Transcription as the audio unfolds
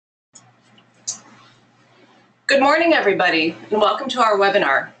Good morning, everybody, and welcome to our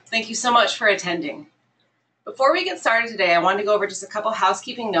webinar. Thank you so much for attending. Before we get started today, I wanted to go over just a couple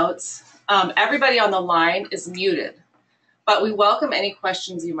housekeeping notes. Everybody on the line is muted, but we welcome any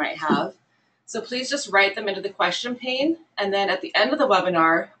questions you might have. So please just write them into the question pane, and then at the end of the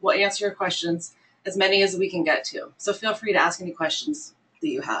webinar, we'll answer your questions, as many as we can get to. So feel free to ask any questions that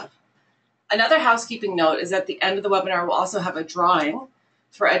you have. Another housekeeping note is at the end of the webinar, we'll also have a drawing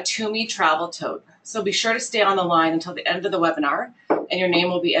for a Tumi travel tote. So be sure to stay on the line until the end of the webinar, and your name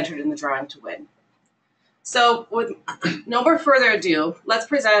will be entered in the drawing to win. So with no more further ado, let's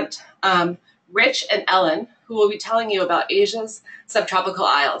present Rich and Ellen, who will be telling you about Asia's subtropical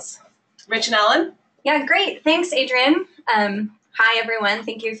isles. Rich and Ellen? Yeah, great. Thanks, Adrian. Hi, everyone.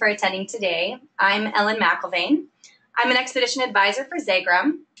 Thank you for attending today. I'm Ellen McIlvaine. I'm an expedition advisor for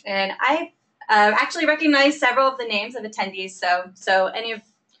Zegrahm, and I actually recognize several of the names of attendees. So any of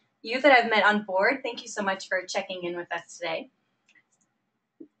you that I've met on board, thank you so much for checking in with us today.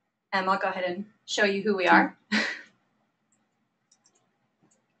 I'll go ahead and show you who we are.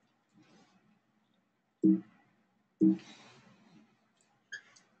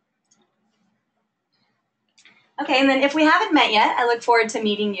 Okay, and then if we haven't met yet, I look forward to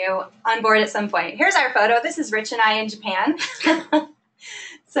meeting you on board at some point. Here's our photo. This is Rich and I in Japan.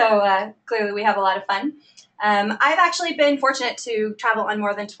 So clearly we have a lot of fun. I've actually been fortunate to travel on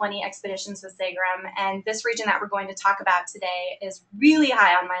more than 20 expeditions with Zegrahm, and this region that we're going to talk about today is really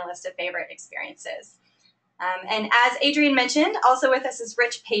high on my list of favorite experiences. And as Adrian mentioned, also with us is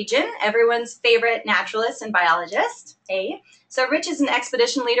Rich Pagen, everyone's favorite naturalist and biologist. So Rich is an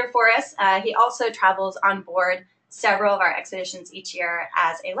expedition leader for us. He also travels on board several of our expeditions each year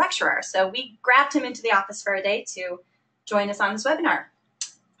as a lecturer. So we grabbed him into the office for a day to join us on this webinar.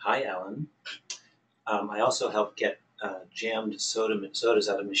 Hi, Alan. I also help get jammed sodas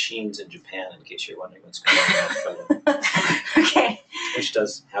out of machines in Japan, in case you're wondering what's going on. Okay. Which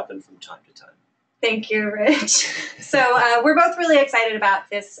does happen from time to time. Thank you, Rich. So we're both really excited about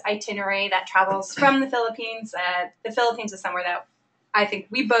this itinerary that travels from the Philippines. The Philippines is somewhere that I think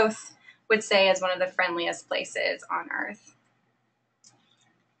we both would say is one of the friendliest places on Earth.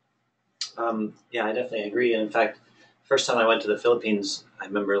 Yeah, I definitely agree. And in fact, first time I went to the Philippines, I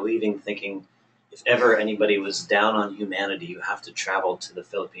remember leaving thinking, if ever anybody was down on humanity, you have to travel to the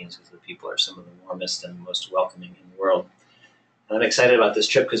Philippines because the people are some of the warmest and most welcoming in the world. And I'm excited about this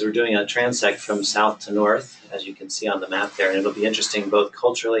trip because we're doing a transect from south to north, as you can see on the map there. And it'll be interesting both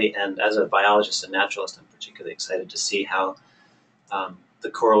culturally and as a biologist and naturalist, I'm particularly excited to see how the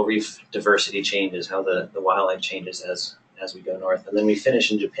coral reef diversity changes, how the wildlife changes as we go north. And then we finish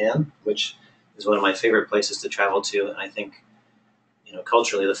in Japan, which is one of my favorite places to travel to. And I think, you know,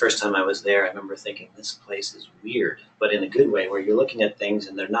 culturally, the first time I was there, I remember thinking, this place is weird, but in a good way, where you're looking at things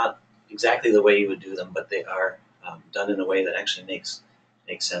and they're not exactly the way you would do them, but they are done in a way that actually makes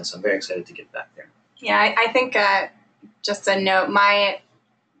sense. I'm very excited to get back there. Yeah, I think just a note,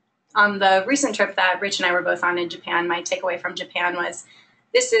 on the recent trip that Rich and I were both on in Japan, my takeaway from Japan was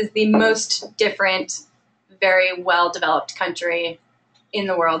this is the most different, very well-developed country in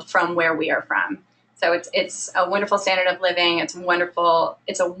the world from where we are from. So it's a wonderful standard of living. It's a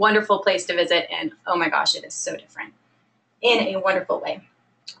wonderful place to visit, and oh my gosh, it is so different in a wonderful way.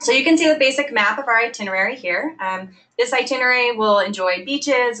 So you can see the basic map of our itinerary here. This itinerary will enjoy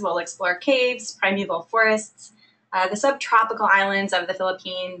beaches, we'll explore caves, primeval forests, the subtropical islands of the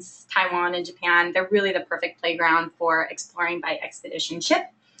Philippines, Taiwan, and Japan. They're really the perfect playground for exploring by expedition ship.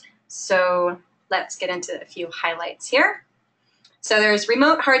 So let's get into a few highlights here. So there's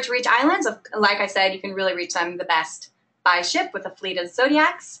remote, hard-to-reach islands. Like I said, you can really reach them the best by ship with a fleet of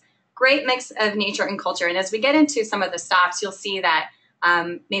Zodiacs. Great mix of nature and culture. And as we get into some of the stops, you'll see that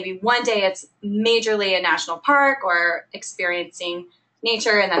maybe one day it's majorly a national park or experiencing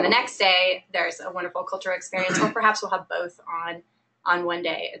nature, and then the next day there's a wonderful cultural experience, or perhaps we'll have both on one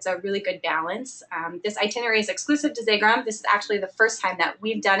day. It's a really good balance. This itinerary is exclusive to Zegrahm. This is actually the first time that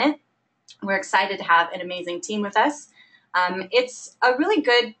we've done it. We're excited to have an amazing team with us. It's a really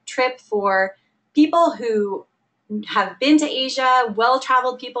good trip for people who have been to Asia,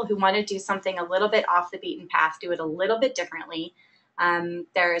 well-traveled people who want to do something a little bit off the beaten path, do it a little bit differently.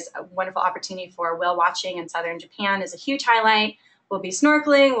 There's a wonderful opportunity for whale watching in southern Japan is a huge highlight. We'll be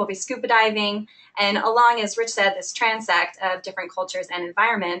snorkeling, we'll be scuba diving, and along, as Rich said, this transect of different cultures and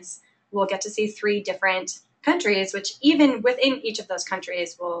environments, we'll get to see 3 different countries, which even within each of those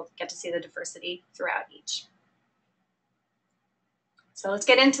countries, we'll get to see the diversity throughout each. So let's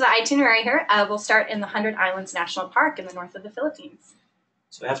get into the itinerary here. We'll start in the 100 Islands National Park in the north of the Philippines.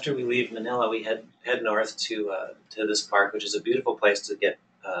 So after we leave Manila, we head north to this park, which is a beautiful place to get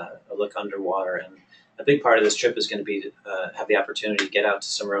a look underwater. And a big part of this trip is going to be to have the opportunity to get out to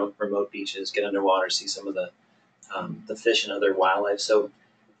some remote beaches, get underwater, see some of the fish and other wildlife. So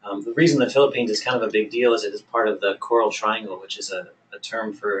the reason the Philippines is kind of a big deal is it is part of the Coral Triangle, which is a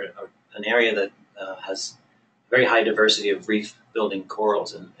term for an area that has very high diversity of reef-building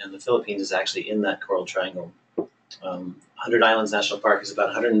corals, and the Philippines is actually in that Coral Triangle. 100 Islands National Park is about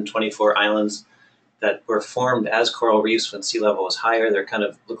 124 islands that were formed as coral reefs when sea level was higher. They're kind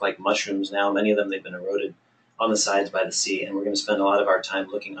of look like mushrooms now. Many of them, they've been eroded on the sides by the sea, and we're going to spend a lot of our time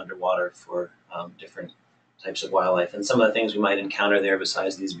looking underwater for different types of wildlife. And some of the things we might encounter there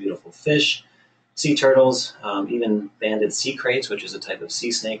besides these beautiful fish, sea turtles, even banded sea kraits, which is a type of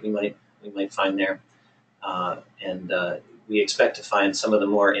sea snake we might find there. And we expect to find some of the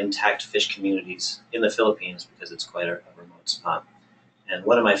more intact fish communities in the Philippines because it's quite a remote spot. And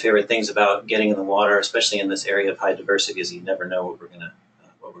one of my favorite things about getting in the water, especially in this area of high diversity, is you never know what we're gonna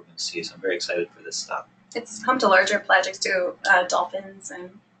see. So I'm very excited for this stop. It's home to larger pelagic too, dolphins,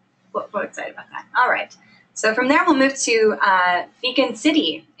 and we're excited about that. All right. So from there, we'll move to Pagen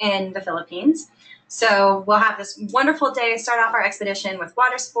City in the Philippines. So we'll have this wonderful day, start off our expedition with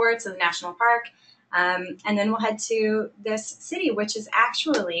water sports in the national park, and then we'll head to this city, which is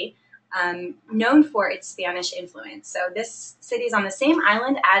actually known for its Spanish influence. So this city is on the same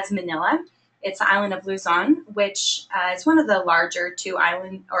island as Manila. It's the island of Luzon, which is one of the larger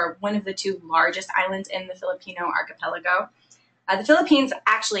one of the two largest islands in the Filipino archipelago. The Philippines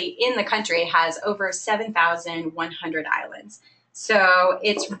actually in the country has over 7,100 islands. So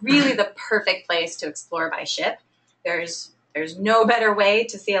it's really the perfect place to explore by ship. There's no better way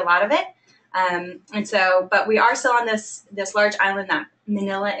to see a lot of it. But we are still on this large island that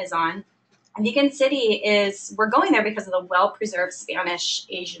Manila is on. And Pagen City we're going there because of the well-preserved Spanish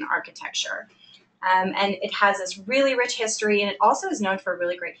Asian architecture. And it has this really rich history, and it also is known for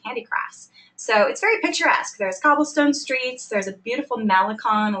really great handicrafts. So it's very picturesque. There's cobblestone streets. There's a beautiful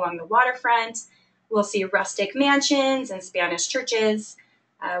malecon along the waterfront. We'll see rustic mansions and Spanish churches.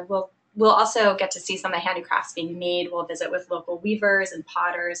 We'll also get to see some of the handicrafts being made. We'll visit with local weavers and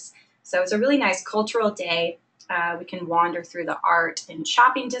potters. So it's a really nice cultural day. We can wander through the art and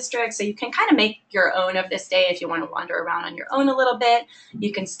shopping district. So you can kind of make your own of this day if you want to wander around on your own a little bit.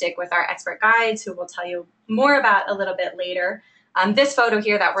 You can stick with our expert guides who will tell you more about a little bit later. This photo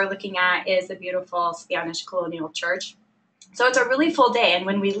here that we're looking at is the beautiful Spanish colonial church. So it's a really full day. And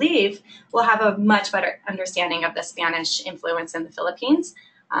when we leave, we'll have a much better understanding of the Spanish influence in the Philippines,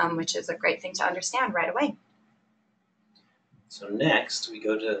 which is a great thing to understand right away. So next, we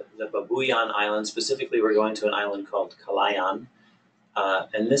go to the Babuyan Island. Specifically, we're going to an island called Calayan.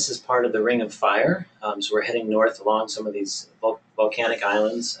 And this is part of the Ring of Fire. So we're heading north along some of these volcanic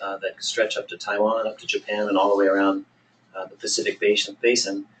islands that stretch up to Taiwan, up to Japan, and all the way around the Pacific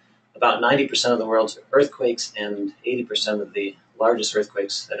Basin. About 90% of the world's earthquakes and 80% of the largest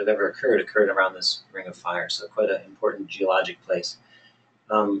earthquakes that have ever occurred around this Ring of Fire. So quite an important geologic place.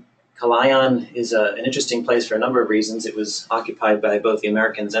 Calayan is an interesting place for a number of reasons. It was occupied by both the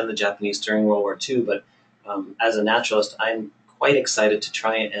Americans and the Japanese during World War II, but as a naturalist, I'm quite excited to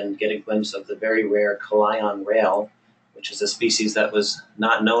try and get a glimpse of the very rare Calayan rail, which is a species that was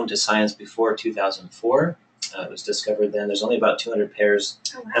not known to science before 2004. It was discovered then. There's only about 200 pairs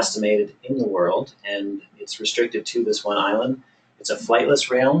estimated in the world, and it's restricted to this one island. It's a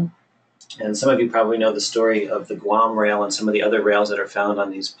flightless rail. And some of you probably know the story of the Guam rail and some of the other rails that are found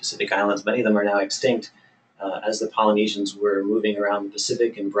on these Pacific islands. Many of them are now extinct as the Polynesians were moving around the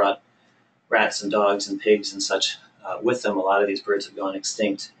Pacific and brought rats and dogs and pigs and such with them. A lot of these birds have gone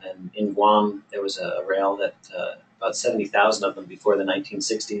extinct. And in Guam, there was a rail that about 70,000 of them before the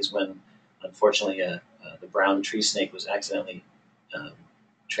 1960s when, unfortunately, the brown tree snake was accidentally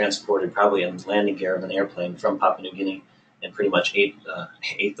transported, probably in landing gear of an airplane from Papua New Guinea, and pretty much ate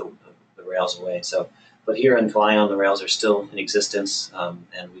the rails away. So, but here in Calayan, the rails are still in existence,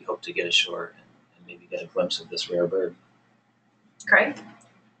 and we hope to get ashore and maybe get a glimpse of this rare bird. Great.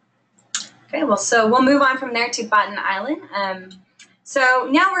 Okay, well, so we'll move on from there to Bataan Island. So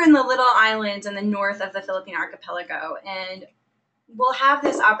now we're in the little island in the north of the Philippine archipelago, and we'll have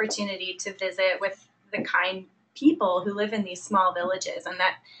this opportunity to visit with the kind people who live in these small villages, and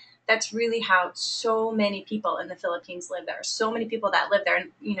that's really how so many people in the Philippines live. There are so many people that live there,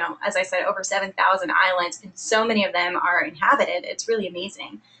 and as I said, over 7,000 islands, and so many of them are inhabited. It's really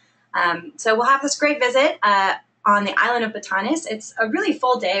amazing. So we'll have this great visit on the island of Batanes. It's a really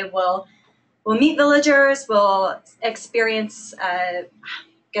full day. We'll meet villagers. We'll experience,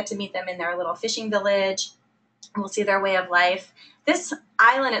 get to meet them in their little fishing village. We'll see their way of life. This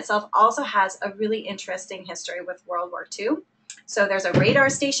island itself also has a really interesting history with World War II. So there's a radar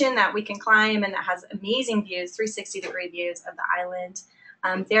station that we can climb and that has amazing views, 360-degree views of the island.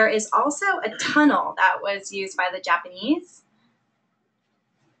 There is also a tunnel that was used by the Japanese.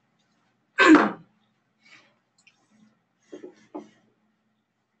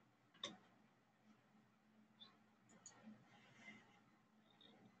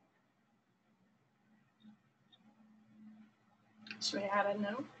 Should we add a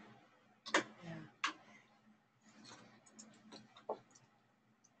note?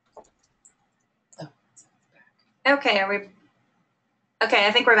 Okay, okay,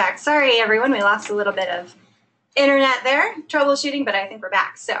 I think we're back. Sorry, everyone, we lost a little bit of internet there, troubleshooting, but I think we're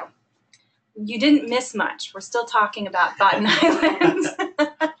back. So you didn't miss much. We're still talking about Baden Island.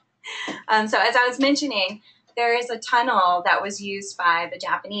 So as I was mentioning, there is a tunnel that was used by the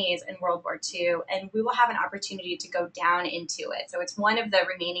Japanese in World War II, and we will have an opportunity to go down into it. So it's one of the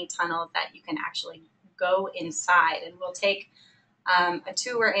remaining tunnels that you can actually go inside, and we'll take a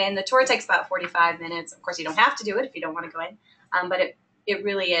tour in. The tour takes about 45 minutes. Of course, you don't have to do it if you don't want to go in, but it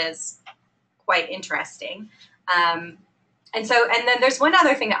really is quite interesting. And then there's one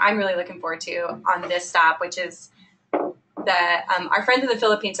other thing that I'm really looking forward to on this stop, which is our friends in the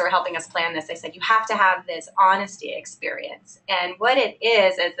Philippines who are helping us plan this. They said, you have to have this honesty experience. And what it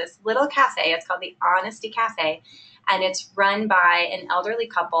is this little cafe. It's called the Honesty Cafe, and it's run by an elderly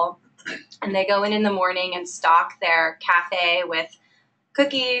couple. And they go in the morning and stock their cafe with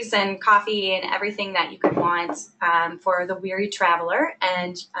cookies and coffee and everything that you could want for the weary traveler.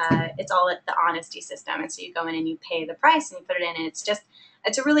 And it's all at the honesty system. And so you go in and you pay the price and you put it in. And it's just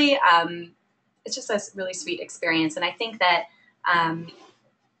a really sweet experience. And I think that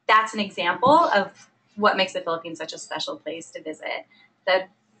that's an example of what makes the Philippines such a special place to visit.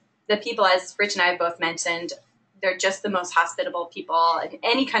 The people, as Rich and I have both mentioned, they're just the most hospitable people in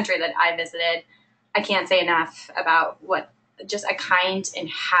any country that I visited. I can't say enough about what just a kind and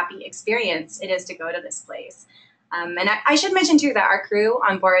happy experience it is to go to this place. And I should mention too that our crew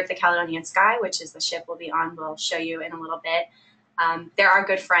on board the Caledonian Sky, which is the ship we'll be on, we'll show you in a little bit. They're our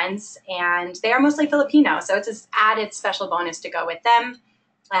good friends, and they are mostly Filipino, so it's an added special bonus to go with them.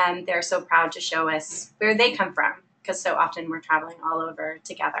 They're so proud to show us where they come from, because so often we're traveling all over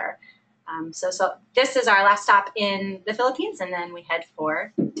together. So this is our last stop in the Philippines, and then we head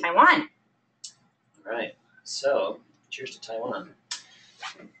for Taiwan. All right, so cheers to Taiwan.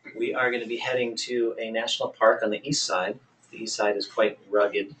 We are going to be heading to a national park on the east side. The east side is quite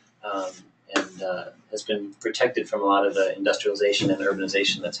rugged and has been protected from a lot of the industrialization and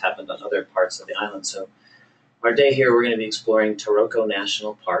urbanization that's happened on other parts of the island. So our day here, we're going to be exploring Taroko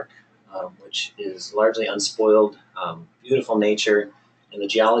National Park, which is largely unspoiled, beautiful nature, and the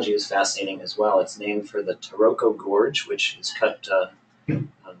geology is fascinating as well. It's named for the Taroko Gorge, which is cut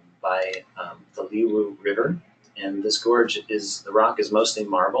by the Liwu River. And this gorge the rock is mostly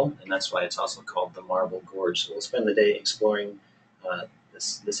marble, and that's why it's also called the Marble Gorge. So we'll spend the day exploring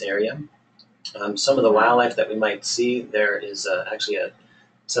this area. Some of the wildlife that we might see, there is actually a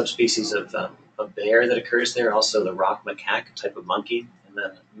subspecies of bear that occurs there, also the rock macaque type of monkey, and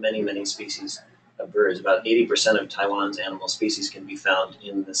then many, many species of birds. About 80% of Taiwan's animal species can be found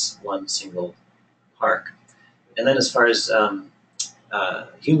in this one single park. And then as far as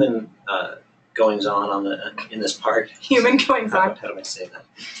human goings-on in this park. Human goings-on. How do I say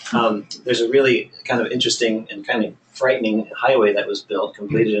that? There's a really kind of interesting and kind of frightening highway that was built,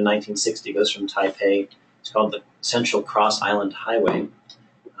 completed in 1960, goes from Taipei. It's called the Central Cross Island Highway.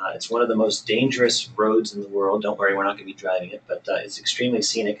 It's one of the most dangerous roads in the world. Don't worry, we're not going to be driving it, but it's extremely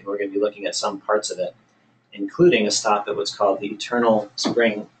scenic, and we're going to be looking at some parts of it, including a stop at what's called the Eternal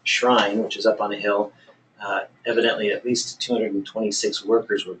Spring Shrine, which is up on a hill. Evidently, at least 226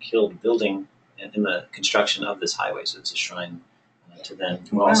 workers were killed building in the construction of this highway, so it's a shrine to them.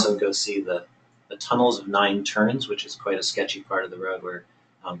 We'll also go see the tunnels of 9 turns, which is quite a sketchy part of the road where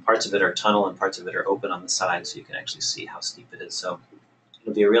parts of it are tunnel and parts of it are open on the side, so you can actually see how steep it is. So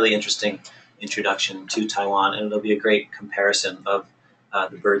it'll be a really interesting introduction to Taiwan, and it'll be a great comparison of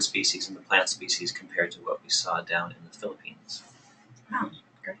the bird species and the plant species compared to what we saw down in the Philippines. Wow,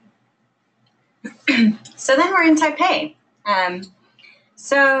 great. So then we're in Taipei.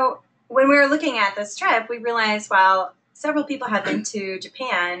 So when we were looking at this trip, we realized while several people have been to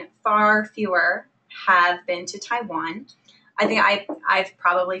Japan, far fewer have been to Taiwan. I think I've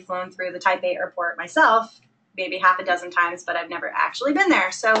probably flown through the Taipei airport myself, maybe half a dozen times, but I've never actually been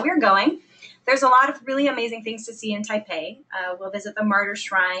there. So we're going. There's a lot of really amazing things to see in Taipei. We'll visit the Martyr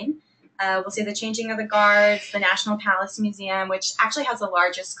Shrine. We'll see the Changing of the Guards, the National Palace Museum, which actually has the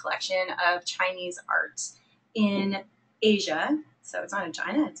largest collection of Chinese art in Asia. So it's not in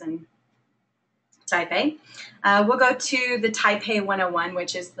China, it's in Taipei. We'll go to the Taipei 101,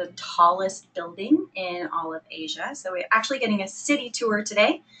 which is the tallest building in all of Asia. So we're actually getting a city tour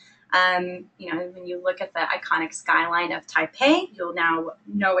today. You know, when you look at the iconic skyline of Taipei, you'll now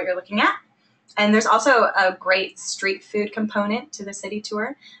know what you're looking at. And there's also a great street food component to the city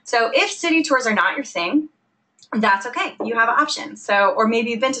tour. So if city tours are not your thing, that's okay. You have options. So, or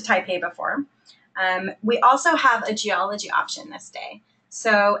maybe you've been to Taipei before. We also have a geology option this day.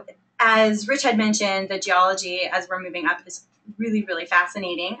 So as Rich had mentioned, the geology as we're moving up is really, really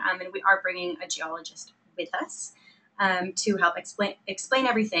fascinating. And we are bringing a geologist with us to help explain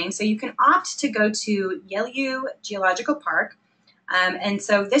everything. So you can opt to go to Yelyu Geological Park. And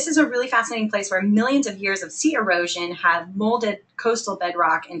so this is a really fascinating place where millions of years of sea erosion have molded coastal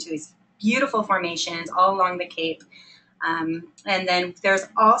bedrock into these beautiful formations all along the Cape. And then there's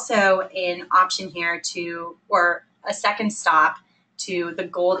also an option here or a second stop to the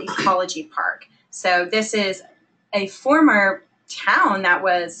Gold Ecology Park. So this is a former town that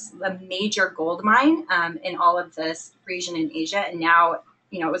was a major gold mine in all of this region in Asia. And now,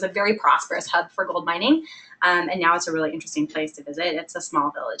 you know, it was a very prosperous hub for gold mining. And now it's a really interesting place to visit. It's a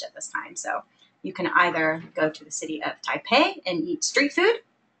small village at this time. So you can either go to the city of Taipei and eat street food,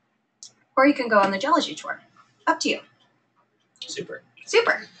 or you can go on the geology tour. Up to you. Super.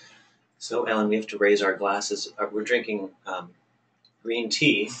 Super. So, Ellen, we have to raise our glasses. We're drinking green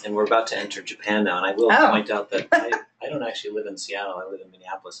tea, and we're about to enter Japan now. And I will point out that I don't actually live in Seattle. I live in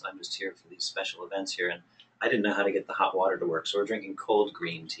Minneapolis, and I'm just here for these special events here. And I didn't know how to get the hot water to work, so we're drinking cold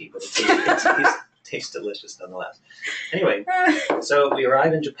green tea, but it tastes delicious nonetheless. Anyway, so we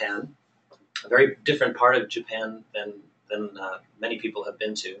arrive in Japan, a very different part of Japan than many people have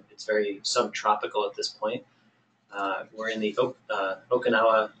been to. It's very subtropical at this point. We're in the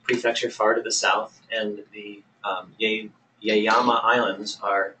Okinawa prefecture far to the south, and the Yaeyama Islands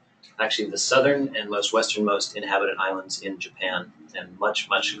are actually the southern and most westernmost inhabited islands in Japan, and much,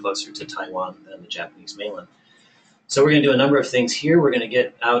 much closer to Taiwan than the Japanese mainland. So we're going to do a number of things here. We're going to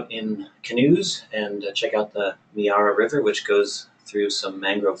get out in canoes and check out the Miara River, which goes through some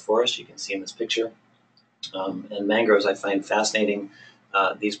mangrove forest. You can see in this picture. And mangroves I find fascinating.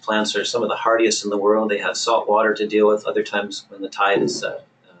 These plants are some of the hardiest in the world. They have salt water to deal with. Other times when the tide is out,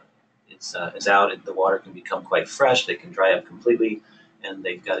 the water can become quite fresh. They can dry up completely, and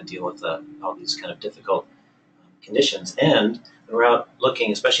they've got to deal with all these kind of difficult conditions. And when we're out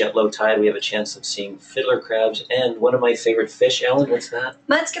looking, especially at low tide, we have a chance of seeing fiddler crabs and one of my favorite fish. Ellen, what's that?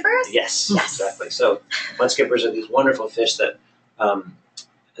 Mudskippers? Yes, exactly. So mudskippers are these wonderful fish that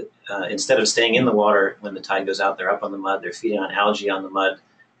instead of staying in the water when the tide goes out, they're up on the mud. They're feeding on algae on the mud.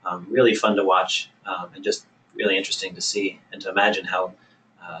 Really fun to watch and just really interesting to see and to imagine how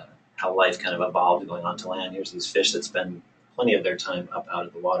life kind of evolved going on to land. Here's these fish that spend plenty of their time up out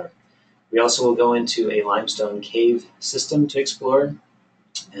of the water. We also will go into a limestone cave system to explore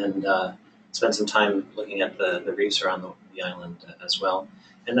and spend some time looking at the reefs around the island as well.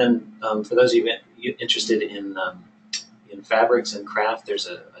 And then for those of you interested in fabrics and craft, there's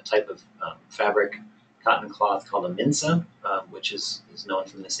a type of fabric cotton cloth called a minsa, which is known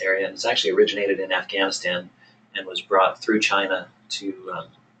from this area. And it's actually originated in Afghanistan and was brought through China to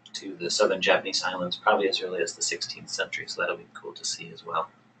the southern Japanese islands probably as early as the 16th century. So that'll be cool to see as well.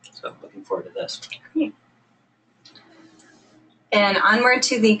 So looking forward to this. And onward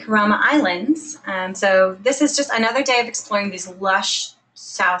to the Kurama Islands. So this is just another day of exploring these lush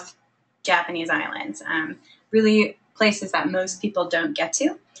South Japanese islands. Really places that most people don't get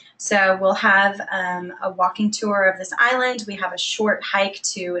to. So we'll have a walking tour of this island. We have a short hike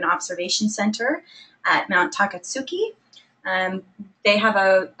to an observation center at Mount Takatsuki. They have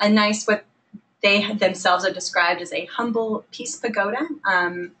a nice, what they themselves are described as a humble peace pagoda,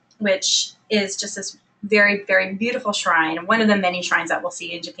 which is just this very, very beautiful shrine, one of the many shrines that we'll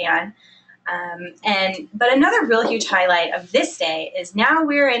see in Japan. But another real huge highlight of this day is now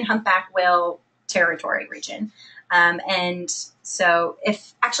we're in humpback whale territory region. And so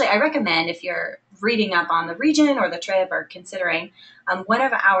I recommend if you're reading up on the region or the trip or considering, one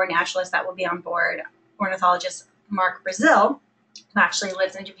of our naturalists that will be on board, ornithologist Mark Brazil, who actually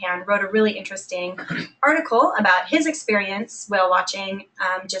lives in Japan, wrote a really interesting article about his experience whale watching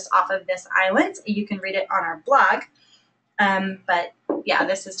just off of this island. You can read it on our blog. But yeah,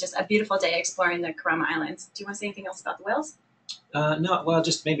 this is just a beautiful day exploring the Kurama Islands. Do you want to say anything else about the whales? No, well,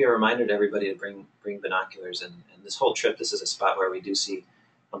 just maybe a reminder to everybody to bring binoculars. And this whole trip, this is a spot where we do see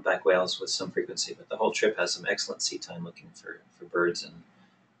humpback whales with some frequency, but the whole trip has some excellent sea time looking for birds and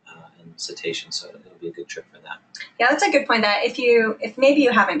cetaceans, so it'll be a good trip for that. Yeah, that's a good point. That if maybe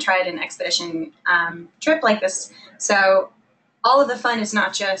you haven't tried an expedition trip like this, so all of the fun is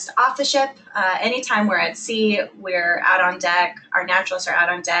not just off the ship. Anytime we're at sea, we're out on deck. Our naturalists are out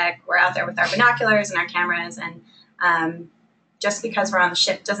on deck. We're out there with our binoculars and our cameras. And just because we're on the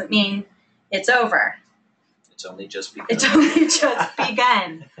ship doesn't mean it's over. It's only just begun. It's only just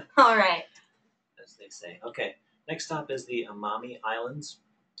begun. All right. As they say. Okay. Next stop is the Amami Islands.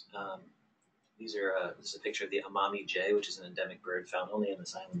 This is a picture of the Amami jay, which is an endemic bird found only in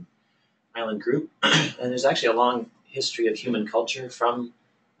this island group. And there's actually a long history of human culture from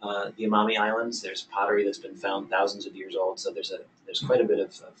the Amami Islands. There's pottery that's been found thousands of years old, so there's quite a bit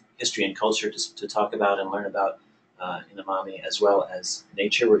of history and culture to talk about and learn about in Amami, as well as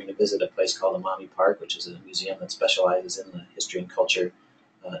nature. We're going to visit a place called Amami Park, which is a museum that specializes in the history and culture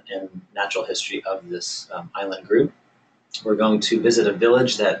and natural history of this island group. We're going to visit a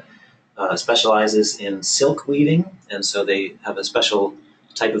village that specializes in silk weaving, and so they have a special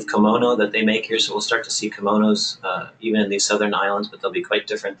type of kimono that they make here. So we'll start to see kimonos even in these southern islands, but they'll be quite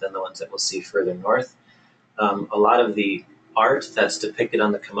different than the ones that we'll see further north. A lot of the art that's depicted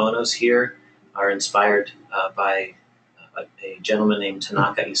on the kimonos here are inspired by a gentleman named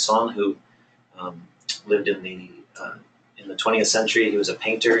Tanaka Ison, who lived in the 20th century. He was a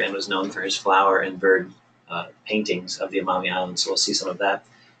painter and was known for his flower and bird paintings of the Amami Islands. So we'll see some of that.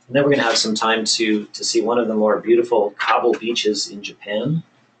 And then we're going to have some time to see one of the more beautiful cobble beaches in Japan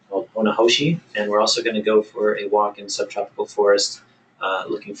called Onahoshi. And we're also going to go for a walk in subtropical forest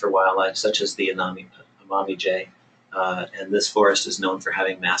looking for wildlife such as the Amami jay. And this forest is known for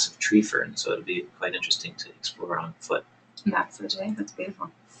having massive tree fern, so it'll be quite interesting to explore on foot. That's the jay. That's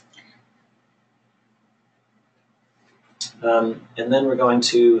beautiful. And then we're going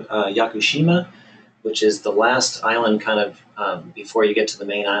to Yakushima, which is the last island kind of before you get to the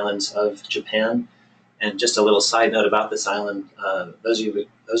main islands of Japan. And just a little side note about this island, those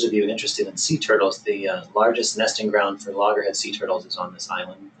of you interested in sea turtles, the largest nesting ground for loggerhead sea turtles is on this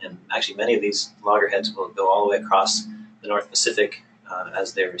island. And actually many of these loggerheads will go all the way across the North Pacific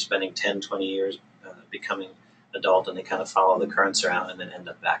as they're spending 10, 20 years becoming adult, and they kind of follow the currents around and then end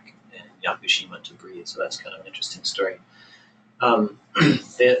up back in Yakushima to breed. So that's kind of an interesting story.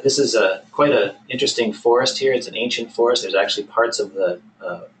 This is quite an interesting forest here. It's an ancient forest. There's actually parts of the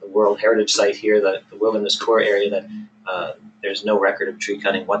World Heritage Site here, the Wilderness Core area, that there's no record of tree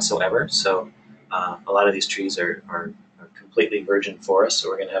cutting whatsoever. So a lot of these trees are completely virgin forests, so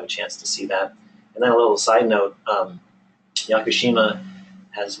we're going to have a chance to see that. And then a little side note, Yakushima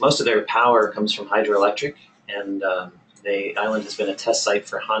has most of their power comes from hydroelectric, and the island has been a test site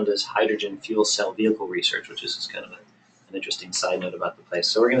for Honda's hydrogen fuel cell vehicle research, which is kind of an interesting side note about the place.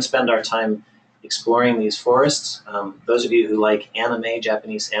 So we're going to spend our time exploring these forests. Those of you who like anime,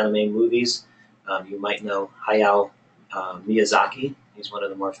 Japanese anime movies, you might know Hayao Miyazaki. He's one of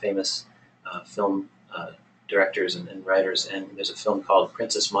the more famous film directors and writers, and there's a film called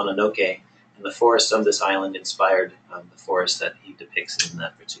Princess Mononoke, and the forests of this island inspired the forest that he depicts in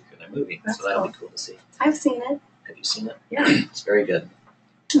that particular movie. That's so that'll cool. be cool to see. I've seen it. Have you seen it? Yeah. It's very good.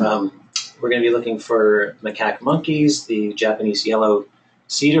 We're going to be looking for macaque monkeys, the Japanese yellow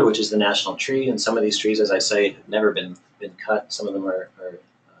cedar, which is the national tree, and some of these trees, as I say, have never been cut. Some of them are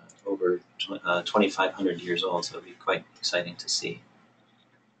over 2,500 years old, so it'll be quite exciting to see.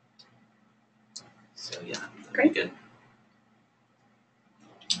 So yeah, that'll be good.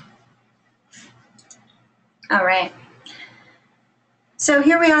 All right. So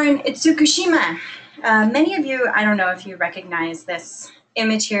here we are in Itsukushima. Many of you, I don't know if you recognize this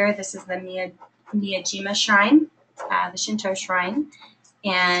image here. This is the Miyajima Shrine, the Shinto shrine,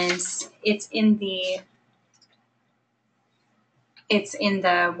 and it's in the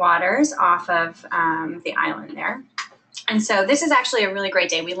waters off of the island there. And so this is actually a really great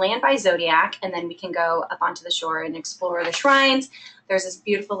day. We land by Zodiac, and then we can go up onto the shore and explore the shrines. There's this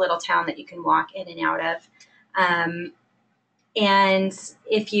beautiful little town that you can walk in and out of. And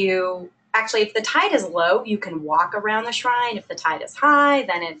if the tide is low, you can walk around the shrine. If the tide is high,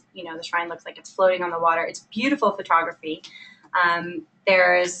 then the shrine looks like it's floating on the water. It's beautiful photography.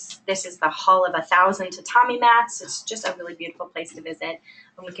 This is the Hall of 1,000 tatami mats. It's just a really beautiful place to visit.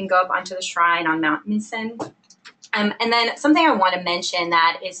 And we can go up onto the shrine on Mount Misen. And then something I want to mention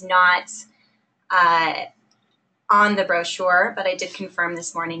that is not on the brochure, but I did confirm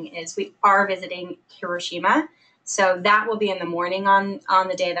this morning, is we are visiting Hiroshima. So that will be in the morning on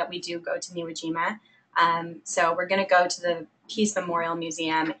the day that we do go to Niwajima. So we're going to go to the Peace Memorial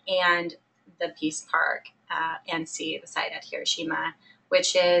Museum and the Peace Park and see the site at Hiroshima,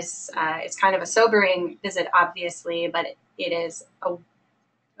 which is it's kind of a sobering visit, obviously, but it is a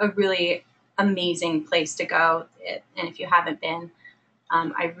really amazing place to go. And if you haven't been,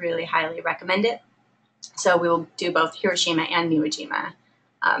 I really highly recommend it. So we will do both Hiroshima and Iwo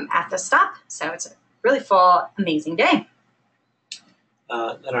at the stop. So it's a really full, amazing day.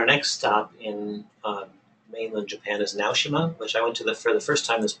 And our next stop in mainland Japan is Naoshima, which I went to for the first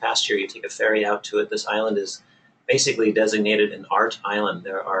time this past year. You take a ferry out to it. This island is basically designated an art island.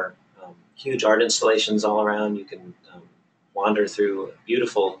 There are huge art installations all around. You can wander through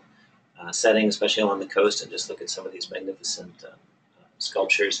beautiful settings, especially along the coast, and just look at some of these magnificent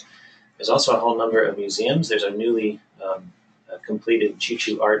sculptures. There's also a whole number of museums. There's a newly completed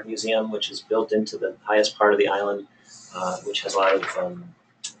Choo-Choo Art Museum, which is built into the highest part of the island, which has a lot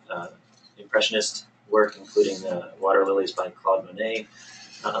of impressionist work, including water lilies by Claude Monet.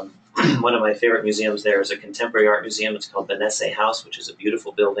 One of my favorite museums there is a contemporary art museum. It's called the Nesse House, which is a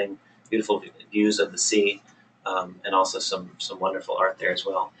beautiful building, beautiful views of the sea, and also some wonderful art there as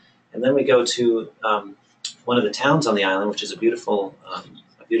well. And then we go to one of the towns on the island, which is a beautiful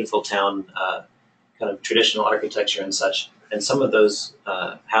town, kind of traditional architecture and such. And some of those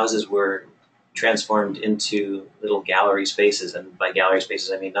houses were transformed into little gallery spaces. And by gallery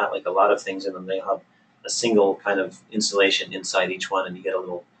spaces, I mean not like a lot of things in them. They have a single kind of installation inside each one, and you get a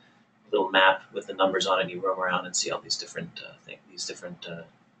little map with the numbers on it. And you roam around and see all these different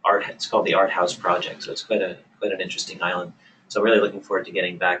art. It's called the Art House Project. So it's quite an interesting island. So I'm really looking forward to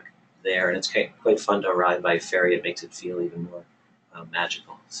getting back there, and it's quite fun to arrive by ferry. It makes it feel even more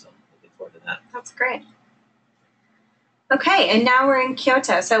magical. So looking forward to that. That's great. Okay, and now we're in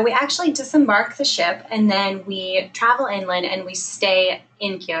Kyoto. So we actually disembark the ship, and then we travel inland, and we stay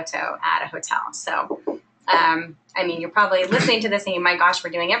in Kyoto at a hotel. So, I mean, you're probably listening to this thinking, my gosh, we're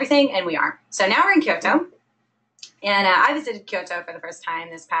doing everything, and we are. So now we're in Kyoto, and I visited Kyoto for the first time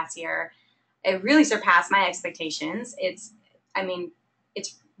this past year. It really surpassed my expectations. It's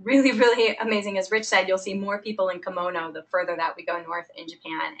really, really amazing. As Rich said, you'll see more people in kimono the further that we go north in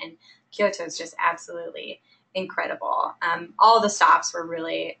Japan, and Kyoto is just absolutely incredible. All the stops were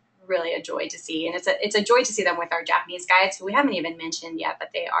really, really a joy to see, and it's a joy to see them with our Japanese guides, who we haven't even mentioned yet, but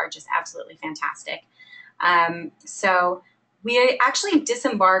they are just absolutely fantastic. So we actually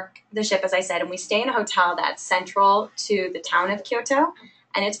disembark the ship, as I said, and we stay in a hotel that's central to the town of Kyoto,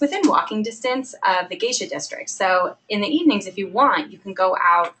 and it's within walking distance of the geisha district. So in the evenings, if you want, you can go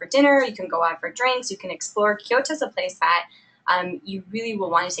out for dinner, you can go out for drinks, you can explore. Kyoto's a place that you really will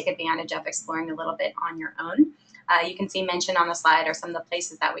want to take advantage of exploring a little bit on your own. You can see mentioned on the slide are some of the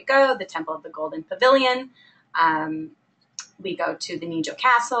places that we go: the Temple of the Golden Pavilion. We go to the Nijo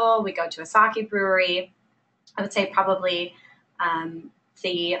Castle. We go to a sake brewery. I would say probably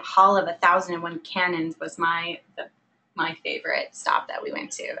the Hall of 1,001 Cannons was my favorite stop that we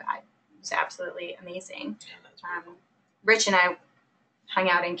went to. It was absolutely amazing. Rich and I hung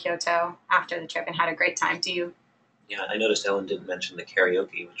out in Kyoto after the trip and had a great time. Do you? Yeah, I noticed Ellen didn't mention the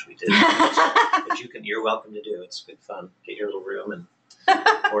karaoke, which we did, which you're welcome to do. It's good fun. Get your little room and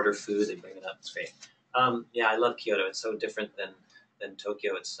order food and bring it up. It's great. Yeah, I love Kyoto. It's so different than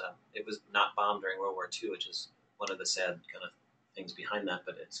Tokyo. It was not bombed during World War II, which is one of the sad kind of things behind that.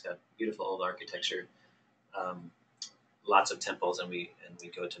 But it's got beautiful old architecture, lots of temples, and we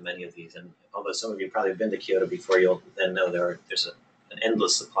go to many of these. And although some of you probably have been to Kyoto before, you'll then know there's an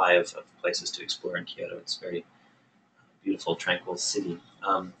endless supply of places to explore in Kyoto. It's very beautiful, tranquil city.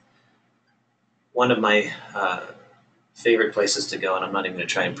 One of my favorite places to go, and I'm not even going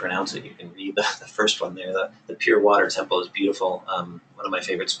to try and pronounce it. You can read the first one there. The Pure Water Temple is beautiful. One of my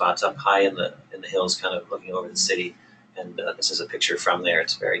favorite spots, up high in the hills, kind of looking over the city. And this is a picture from there.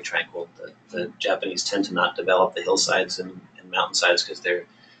 It's very tranquil. The Japanese tend to not develop the hillsides and mountainsides because they're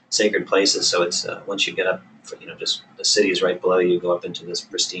sacred places. So it's once you get up, just the city is right below you. You go up into this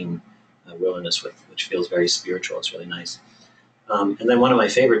pristine wilderness, which feels very spiritual. It's really nice. And then one of my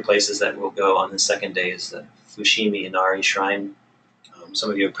favorite places that we'll go on the second day is the Fushimi Inari Shrine. Some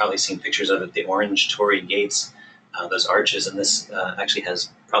of you have probably seen pictures of it, the orange torii gates, those arches, and this actually has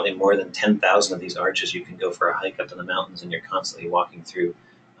probably more than 10,000 of these arches. You can go for a hike up in the mountains, and you're constantly walking through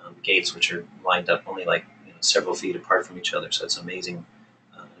gates which are lined up only like several feet apart from each other. So it's an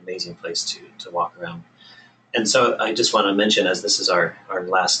amazing place to walk around. And so I just want to mention, as this is our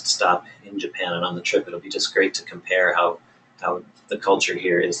last stop in Japan and on the trip, it'll be just great to compare how the culture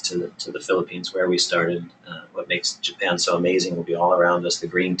here is to the Philippines, where we started. What makes Japan so amazing will be all around us: the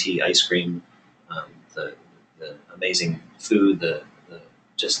green tea, ice cream, the amazing food, the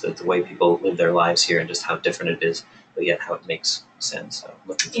way people live their lives here, and just how different it is, but yet how it makes sense. So I'm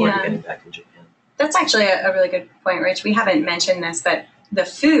looking forward to getting back to Japan. That's actually a really good point, Rich. We haven't mentioned this, but the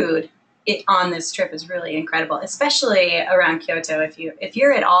food on this trip is really incredible, especially around Kyoto. If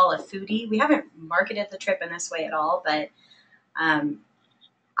you're at all a foodie, we haven't marketed the trip in this way at all, but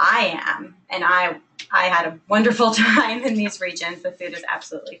I am, and I I had a wonderful time in these regions. The food is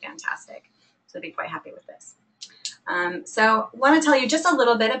absolutely fantastic. So I'd be quite happy with this. So I want to tell you just a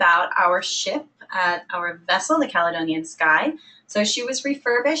little bit about our ship, our vessel, the Caledonian Sky. So she was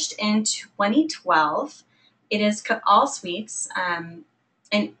refurbished in 2012. It is all suites,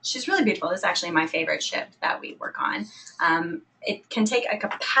 and she's really beautiful. This is actually my favorite ship that we work on. It can take a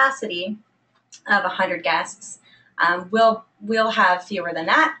capacity of 100 guests. We'll have fewer than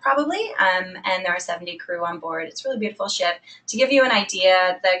that probably, and there are 70 crew on board. It's a really beautiful ship. To give you an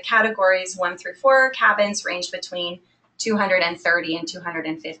idea, the categories 1 through 4 cabins range between 230 and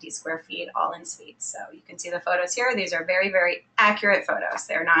 250 square feet, all in suites. So you can see the photos here. These are very, very accurate photos.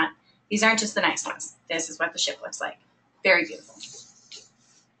 These aren't just the nice ones. This is what the ship looks like. Very beautiful.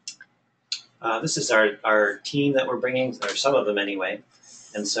 This is our team that we're bringing, or some of them anyway.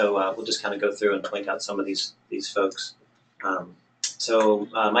 And so we'll just kind of go through and point out some of these folks.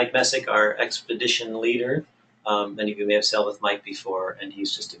 Mike Messick, our expedition leader. Many of you may have sailed with Mike before, and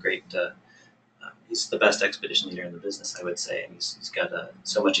he's just a great, he's the best expedition leader in the business, I would say. And he's got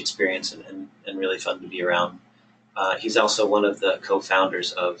so much experience and really fun to be around. He's also one of the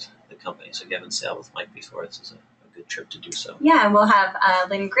co-founders of the company. So if you haven't sailed with Mike before, this is a good trip to do so. Yeah, and we'll have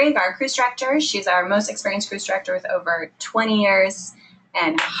Lynn Grigg, our cruise director. She's our most experienced cruise director with over 20 years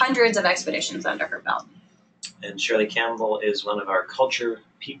and hundreds of expeditions under her belt. And Shirley Campbell is one of our culture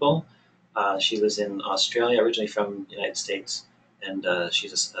people. She lives in Australia, originally from the United States, and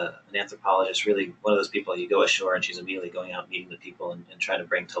she's an anthropologist, really one of those people you go ashore and she's immediately going out meeting the people and trying to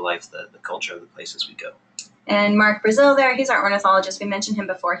bring to life the culture of the places we go. And Mark Brazil there, he's our ornithologist. We mentioned him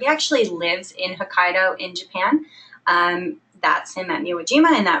before. He actually lives in Hokkaido in Japan. That's him at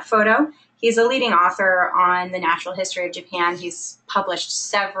Miwajima in that photo. He's a leading author on the natural history of Japan. He's published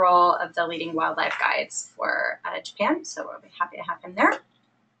several of the leading wildlife guides for Japan, so we'll be happy to have him there.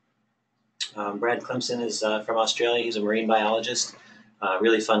 Brad Clemson is from Australia. He's a marine biologist.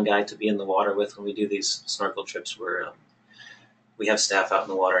 Really fun guy to be in the water with when we do these snorkel trips where we have staff out in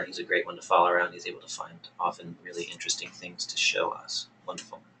the water, and he's a great one to follow around. He's able to find often really interesting things to show us.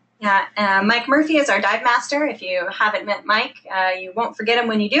 Wonderful. Yeah, Mike Murphy is our dive master. If you haven't met Mike, you won't forget him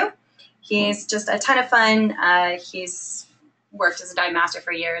when you do. He's just a ton of fun. He's worked as a dive master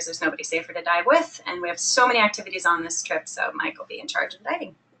for years. There's nobody safer to dive with, and we have so many activities on this trip, so Mike will be in charge of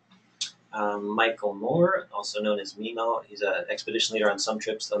diving. Michael Moore, also known as Mimo, he's an expedition leader on some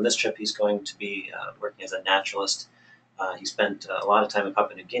trips. On this trip, he's going to be working as a naturalist. He spent a lot of time in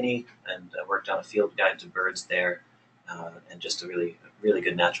Papua New Guinea and worked on a field guide to birds there, and just a really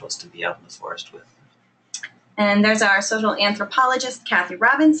good naturalist to be out in the forest with. And there's our social anthropologist, Kathy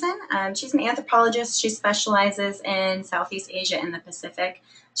Robinson. She's an anthropologist. She specializes in Southeast Asia and the Pacific.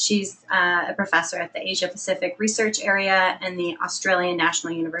 She's a professor at the Asia Pacific Research Area and the Australian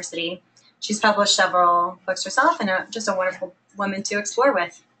National University. She's published several books herself and just a wonderful woman to explore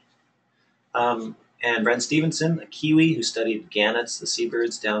with. And Brent Stevenson, a Kiwi who studied gannets, the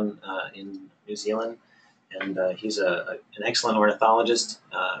seabirds down in New Zealand. And he's an excellent ornithologist,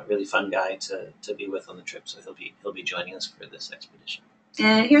 really fun guy to be with on the trip. So he'll be joining us for this expedition.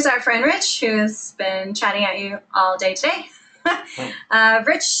 And here's our friend Rich, who's been chatting at you all day today.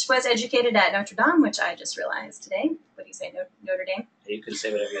 Rich was educated at Notre Dame, which I just realized today. What do you say, Notre Dame? You can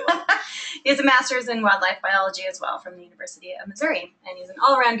say whatever you like. He has a master's in wildlife biology as well from the University of Missouri, and he's an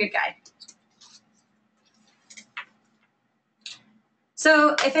all-around good guy.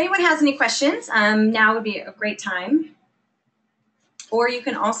 So if anyone has any questions, now would be a great time. Or you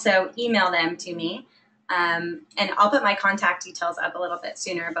can also email them to me. And I'll put my contact details up a little bit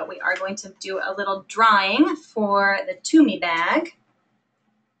sooner, but we are going to do a little drawing for the To Me bag.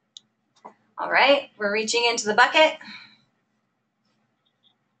 All right, we're reaching into the bucket.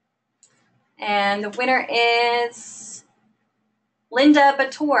 And the winner is Linda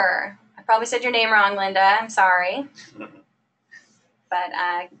Bator. I probably said your name wrong, Linda. I'm sorry.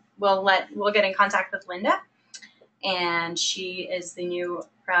 But we'll get in contact with Linda, and she is the new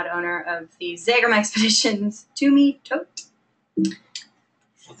proud owner of the Zegrahm Expeditions To Me tote.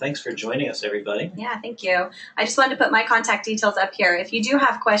 Well, thanks for joining us, everybody. Yeah, thank you. I just wanted to put my contact details up here. If you do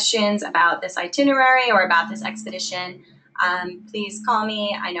have questions about this itinerary or about this expedition, please call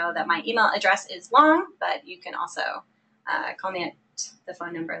me. I know that my email address is long, but you can also call me at the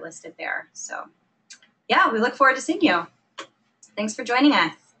phone number listed there. So, yeah, we look forward to seeing you. Thanks for joining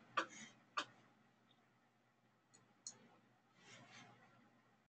us.